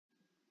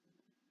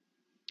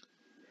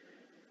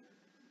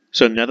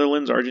So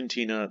Netherlands,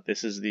 Argentina.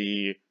 This is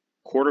the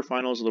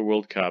quarterfinals of the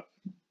World Cup,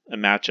 a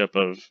matchup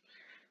of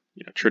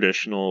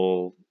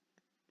traditional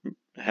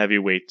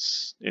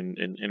heavyweights in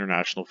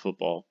international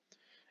football.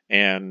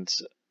 And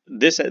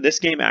this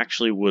game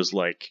actually was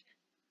like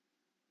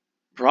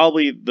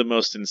probably the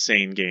most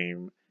insane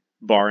game,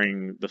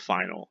 barring the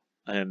final.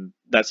 And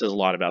that says a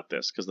lot about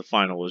this because the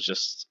final was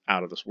just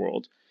out of this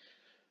world.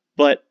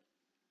 But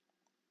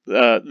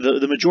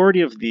the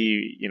majority of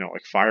the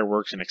like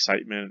fireworks and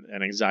excitement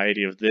and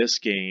anxiety of this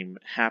game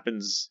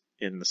happens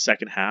in the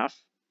second half,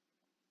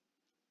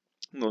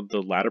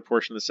 the latter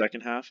portion of the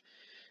second half.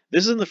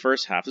 This is in the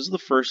first half. This is the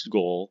first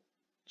goal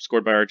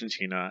scored by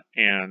Argentina,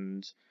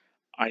 and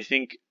I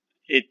think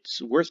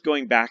it's worth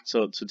going back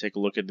to take a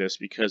look at this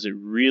because it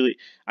really,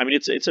 I mean,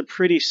 it's a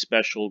pretty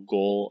special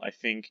goal. I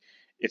think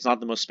it's not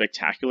the most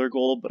spectacular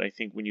goal, but I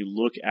think when you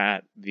look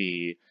at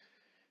the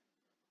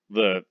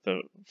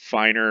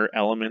finer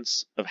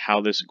elements of how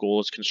this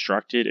goal is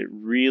constructed, it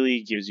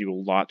really gives you a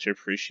lot to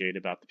appreciate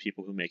about the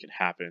people who make it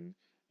happen,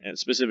 and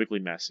specifically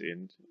Messi.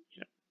 And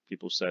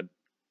people said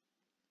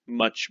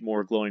much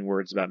more glowing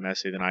words about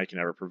Messi than I can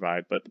ever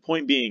provide. But the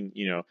point being,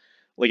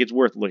 like it's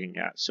worth looking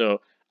at.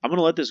 So I'm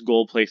gonna let this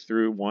goal play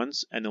through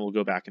once, and then we'll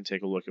go back and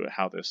take a look at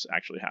how this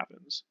actually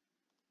happens.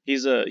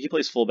 He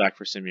plays fullback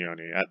for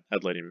Simeone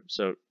at Lady,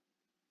 so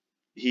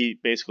he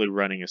basically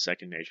running a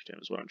second nature to him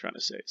is what I'm trying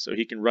to say. So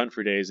he can run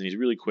for days, and he's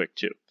really quick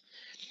too.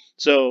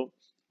 So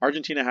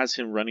Argentina has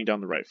him running down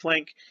the right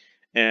flank,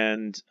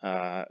 and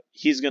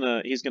he's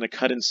gonna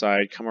cut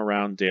inside, come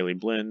around Daily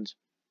Blind,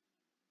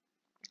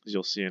 as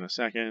you'll see in a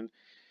second.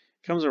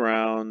 Comes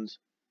around.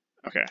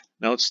 Okay,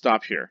 now let's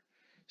stop here.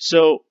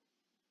 So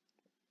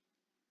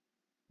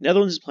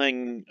Netherlands is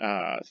playing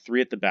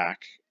three at the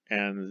back,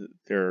 and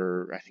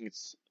I think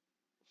it's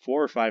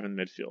 4 or 5 in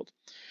midfield.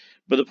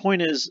 But the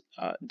point is,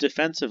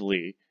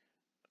 defensively,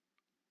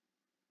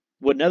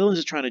 what Netherlands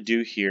is trying to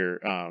do here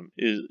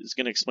is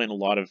going to explain a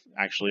lot of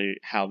actually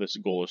how this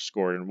goal is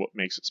scored and what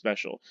makes it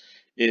special.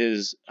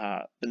 Is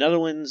the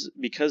Netherlands,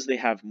 because they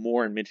have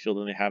more in midfield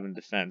than they have in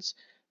defense,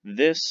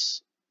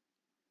 this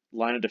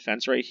line of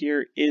defense right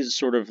here is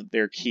sort of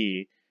their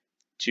key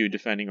to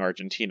defending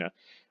Argentina.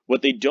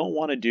 What they don't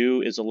want to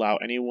do is allow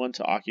anyone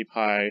to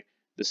occupy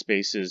the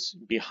spaces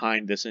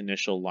behind this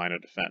initial line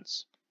of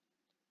defense.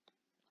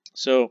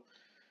 So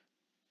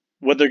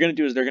what they're going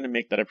to do is they're going to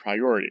make that a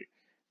priority,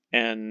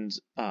 and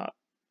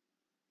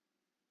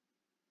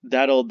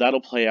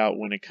that'll play out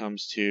when it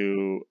comes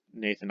to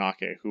Nathan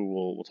Ake,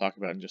 who we'll talk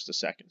about in just a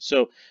second.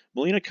 So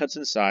Molina cuts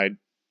inside,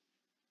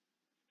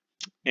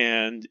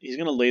 and he's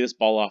going to lay this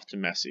ball off to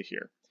Messi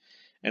here.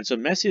 And so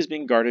Messi is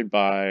being guarded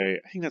by,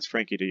 I think that's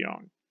Frankie de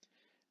Jong.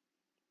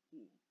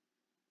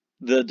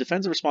 The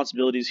defensive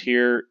responsibilities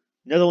here,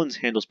 Netherlands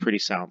handles pretty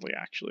soundly,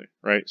 actually,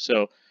 right?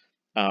 So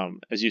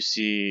as you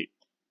see,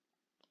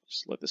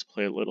 just let this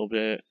play a little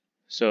bit.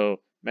 So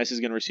Messi is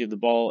going to receive the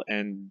ball,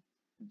 and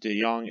de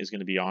Jong is going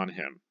to be on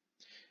him.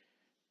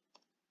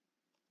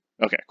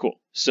 Okay, cool.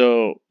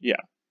 So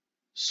yeah,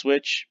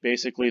 switch.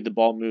 Basically, the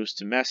ball moves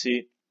to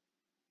Messi.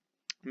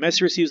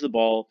 Messi receives the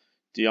ball.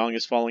 De Jong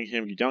is following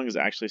him. De Jong is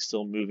actually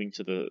still moving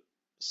to the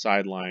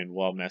sideline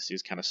while Messi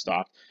is kind of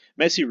stopped.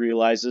 Messi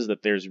realizes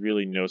that there's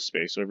really no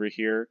space over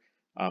here.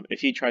 If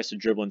he tries to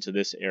dribble into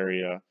this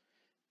area,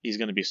 he's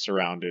going to be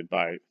surrounded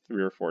by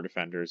 3 or 4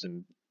 defenders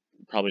and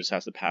probably just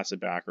has to pass it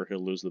back or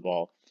he'll lose the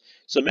ball.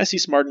 So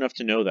Messi's smart enough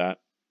to know that.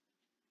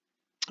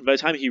 By the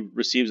time he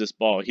receives this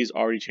ball, he's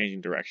already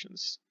changing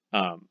directions.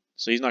 So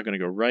he's not going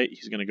to go right,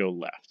 he's going to go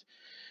left.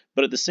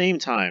 But at the same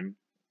time,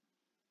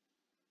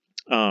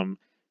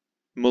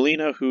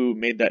 Molina, who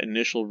made that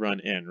initial run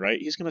in, right,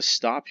 he's going to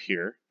stop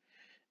here,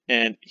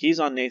 and he's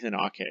on Nathan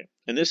Ake.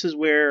 And this is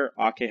where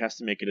Ake has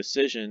to make a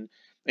decision,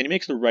 and he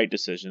makes the right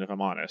decision, if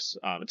I'm honest.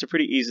 It's a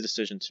pretty easy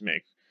decision to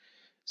make.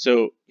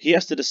 So he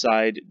has to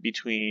decide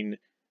between,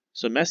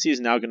 so Messi is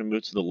now going to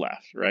move to the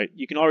left, right?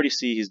 You can already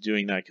see he's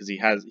doing that because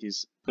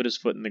he's put his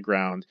foot in the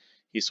ground.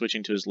 He's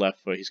switching to his left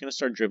foot. He's going to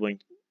start dribbling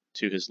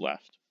to his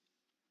left.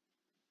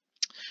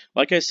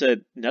 Like I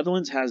said,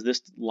 Netherlands has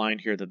this line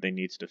here that they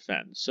need to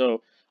defend.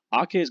 So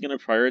Ake is going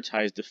to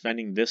prioritize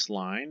defending this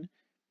line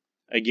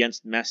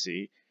against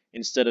Messi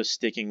instead of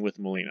sticking with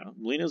Molina.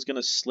 Molina is going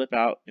to slip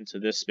out into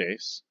this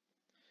space,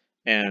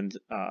 and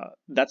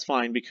that's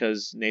fine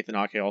because Nathan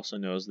Ake also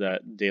knows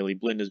that Daily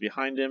Blind is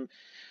behind him.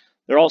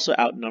 They're also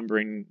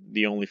outnumbering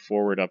the only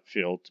forward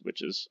upfield,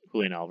 which is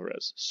Julian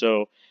Alvarez.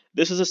 So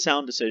this is a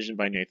sound decision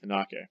by Nathan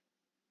Ake.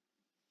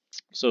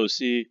 So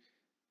see,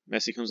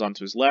 Messi comes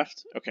onto his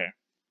left. Okay,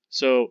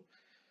 so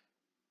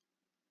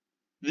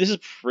this is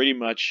pretty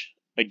much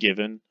a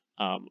given.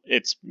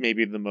 It's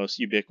maybe the most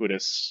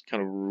ubiquitous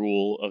kind of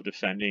rule of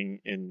defending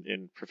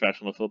in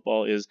professional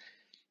football is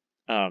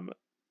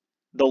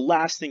the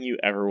last thing you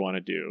ever want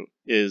to do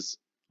is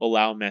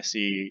allow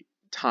Messi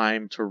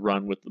time to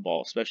run with the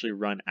ball, especially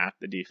run at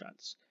the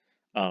defense.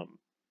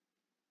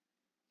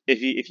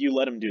 If you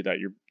let him do that,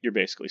 you're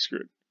basically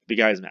screwed. The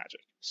guy's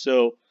magic.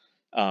 So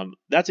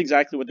that's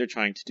exactly what they're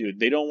trying to do.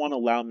 They don't want to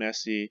allow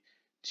Messi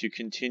to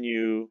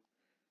continue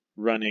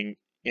running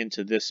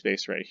into this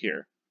space right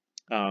here.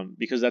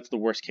 Because that's the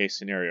worst case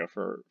scenario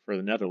for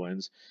the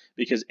Netherlands.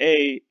 Because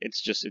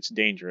it's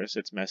dangerous.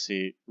 It's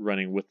Messi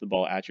running with the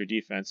ball at your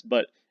defense,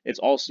 but it's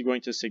also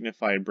going to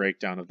signify a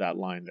breakdown of that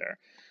line there.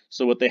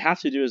 So what they have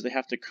to do is they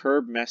have to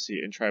curb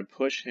Messi and try to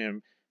push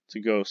him to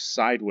go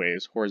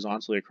sideways,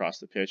 horizontally across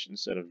the pitch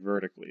instead of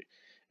vertically.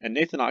 And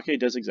Nathan Ake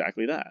does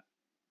exactly that.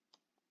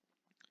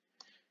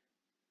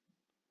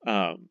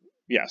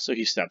 Yeah, so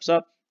he steps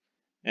up,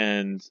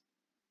 and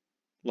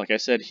like I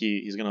said,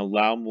 he's going to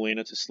allow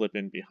Molina to slip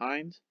in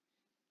behind,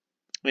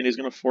 and he's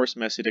going to force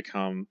Messi to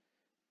come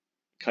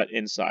cut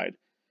inside.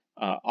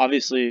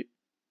 Obviously,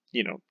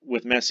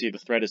 with Messi, the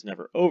threat is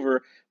never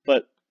over,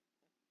 but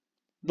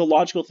the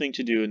logical thing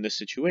to do in this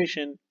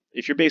situation,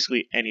 if you're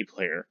basically any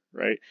player,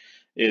 right,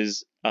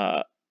 is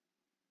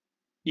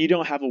you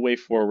don't have a way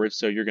forward,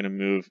 so you're going to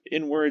move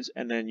inwards,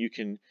 and then you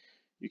can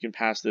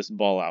pass this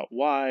ball out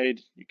wide.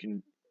 You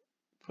can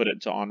put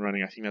it to on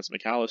running. I think that's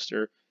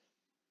McAllister.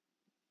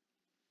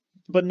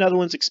 But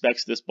Netherlands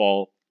expects this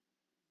ball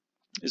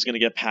is going to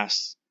get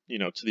passed,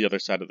 to the other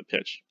side of the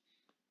pitch.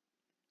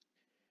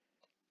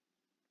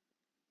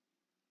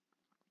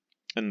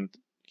 And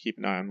keep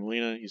an eye on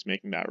Molina. He's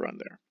making that run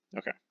there.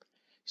 Okay.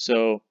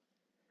 So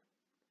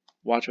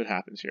watch what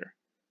happens here.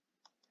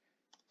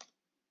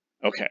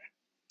 Okay.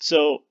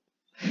 So,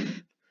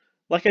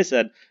 like I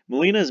said,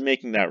 Molina is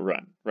making that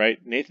run, right?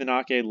 Nathan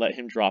Ake let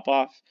him drop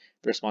off.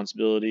 The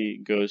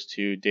responsibility goes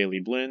to Daley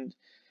Blind.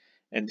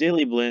 And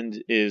Daley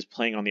Blind is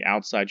playing on the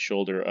outside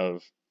shoulder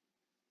of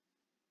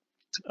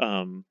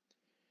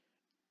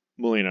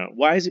Molina.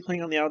 Why is he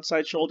playing on the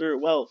outside shoulder?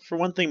 Well, for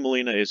one thing,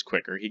 Molina is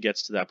quicker. He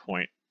gets to that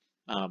point.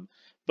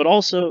 But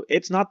also,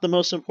 it's not the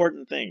most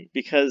important thing,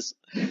 because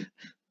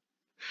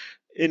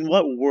in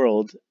what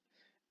world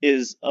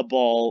is a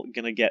ball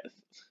going to get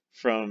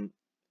from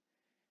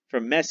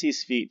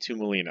Messi's feet to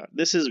Molina?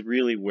 This is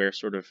really where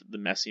sort of the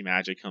Messi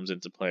magic comes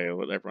into play,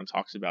 what everyone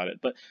talks about it.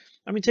 But,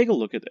 I mean, take a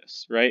look at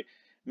this, right?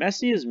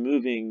 Messi is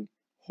moving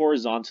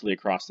horizontally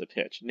across the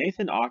pitch.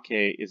 Nathan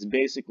Ake is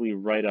basically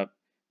right up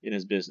in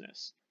his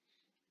business.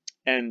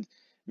 And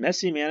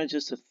Messi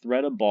manages to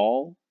thread a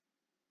ball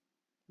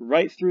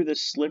right through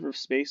this sliver of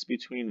space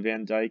between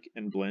Van Dijk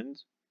and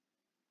Blind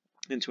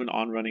into an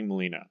on-running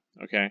Molina,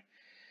 okay?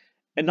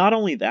 And not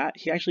only that,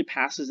 he actually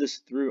passes this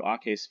through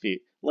Ake's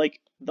feet. Like,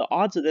 the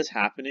odds of this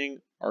happening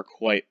are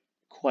quite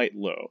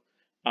low.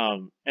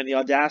 And the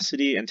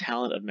audacity and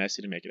talent of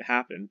Messi to make it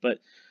happen, but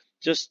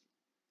just,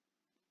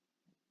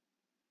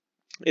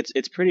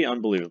 it's pretty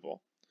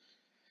unbelievable.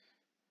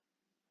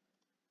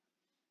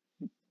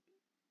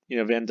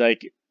 Van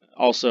Dijk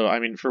also, I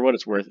mean, for what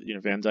it's worth,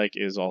 Van Dijk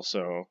is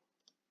also,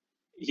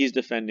 he's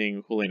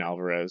defending Julian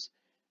Alvarez,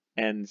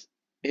 and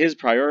his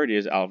priority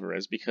is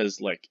Alvarez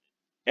because, like,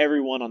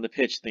 everyone on the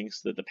pitch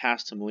thinks that the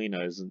pass to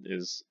Molina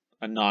is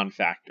a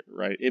non-factor,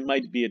 right? It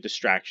might be a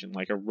distraction,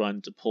 like a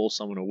run to pull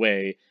someone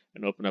away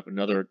and open up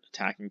another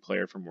attacking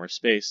player for more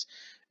space.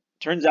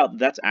 Turns out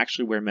that's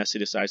actually where Messi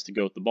decides to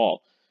go with the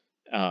ball.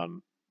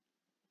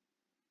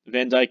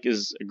 Van Dijk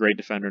is a great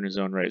defender in his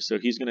own right, so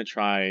he's going to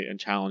try and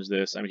challenge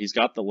this. I mean, he's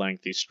got the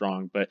length, he's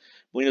strong, but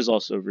Molina's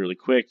also really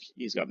quick.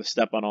 He's got the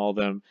step on all of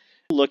them.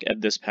 Look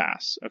at this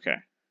pass. Okay.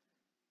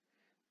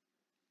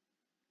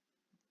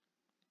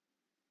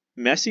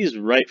 Messi's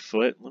right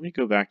foot, let me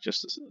go back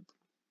just a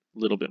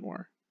little bit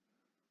more.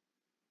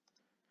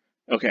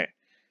 Okay,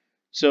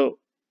 so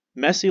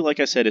Messi, like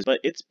I said,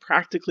 but it's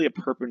practically a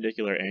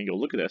perpendicular angle.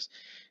 Look at this.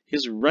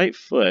 His right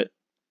foot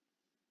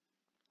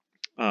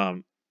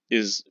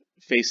is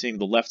facing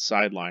the left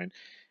sideline.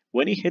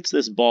 When he hits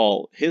this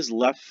ball, his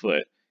left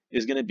foot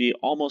is going to be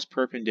almost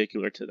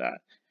perpendicular to that.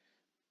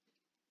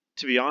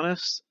 To be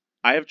honest,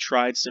 I have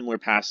tried similar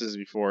passes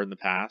before in the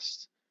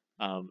past,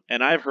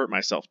 and I've hurt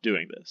myself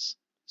doing this.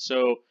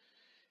 So,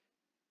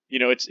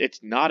 it's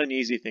not an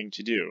easy thing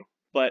to do.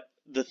 But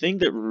the thing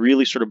that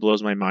really sort of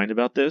blows my mind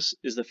about this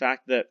is the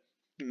fact that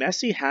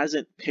Messi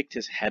hasn't picked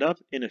his head up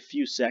in a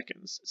few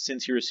seconds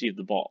since he received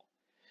the ball.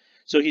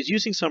 So he's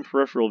using some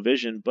peripheral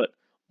vision, but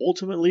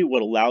ultimately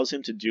what allows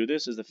him to do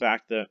this is the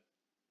fact that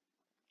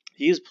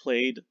he has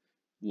played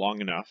long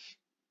enough.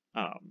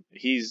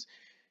 He's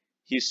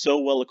so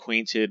well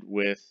acquainted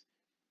with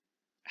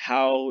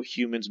how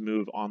humans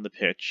move on the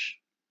pitch,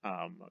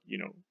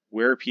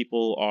 where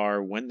people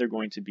are, when they're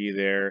going to be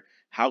there,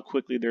 how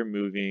quickly they're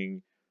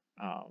moving,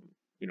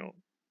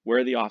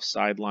 where the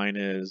offside line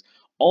is,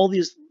 all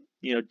these,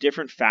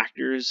 different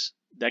factors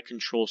that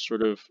control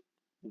sort of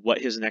what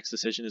his next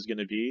decision is going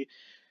to be.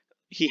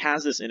 He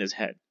has this in his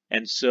head.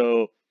 And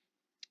so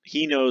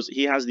he knows,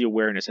 he has the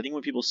awareness. I think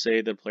when people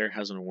say the player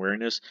has an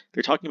awareness,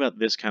 they're talking about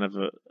this kind of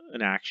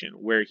an action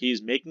where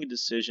he's making a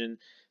decision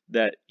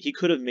that he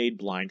could have made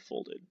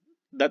blindfolded.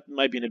 That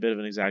might be in a bit of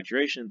an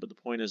exaggeration, but the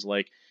point is,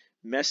 like,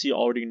 Messi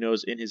already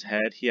knows in his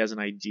head, he has an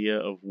idea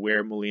of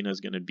where Molina is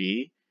going to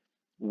be,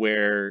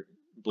 where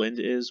Blind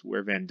is,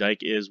 where Van Dijk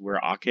is, where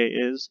Ake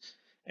is,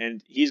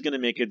 and he's going to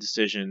make a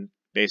decision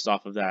based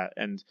off of that.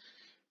 And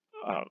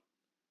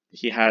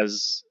he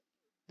has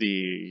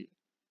the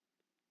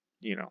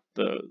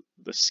the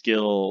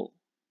skill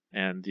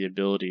and the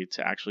ability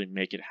to actually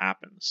make it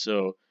happen.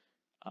 So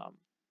um,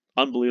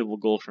 unbelievable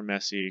goal for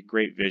Messi,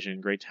 great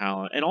vision, great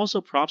talent, and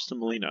also props to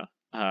Molina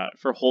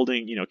for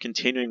holding,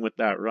 continuing with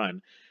that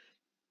run.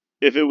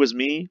 If it was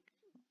me,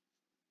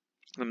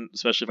 and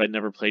especially if I'd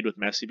never played with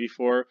Messi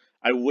before,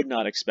 I would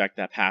not expect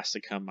that pass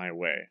to come my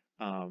way.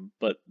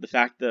 But the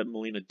fact that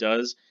Molina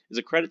does is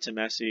a credit to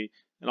Messi,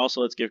 and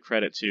also let's give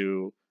credit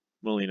to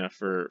Molina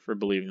for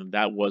believing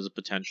that was a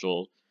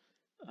potential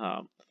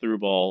through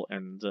ball,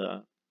 and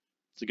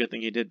it's a good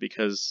thing he did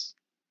because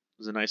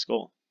it was a nice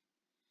goal.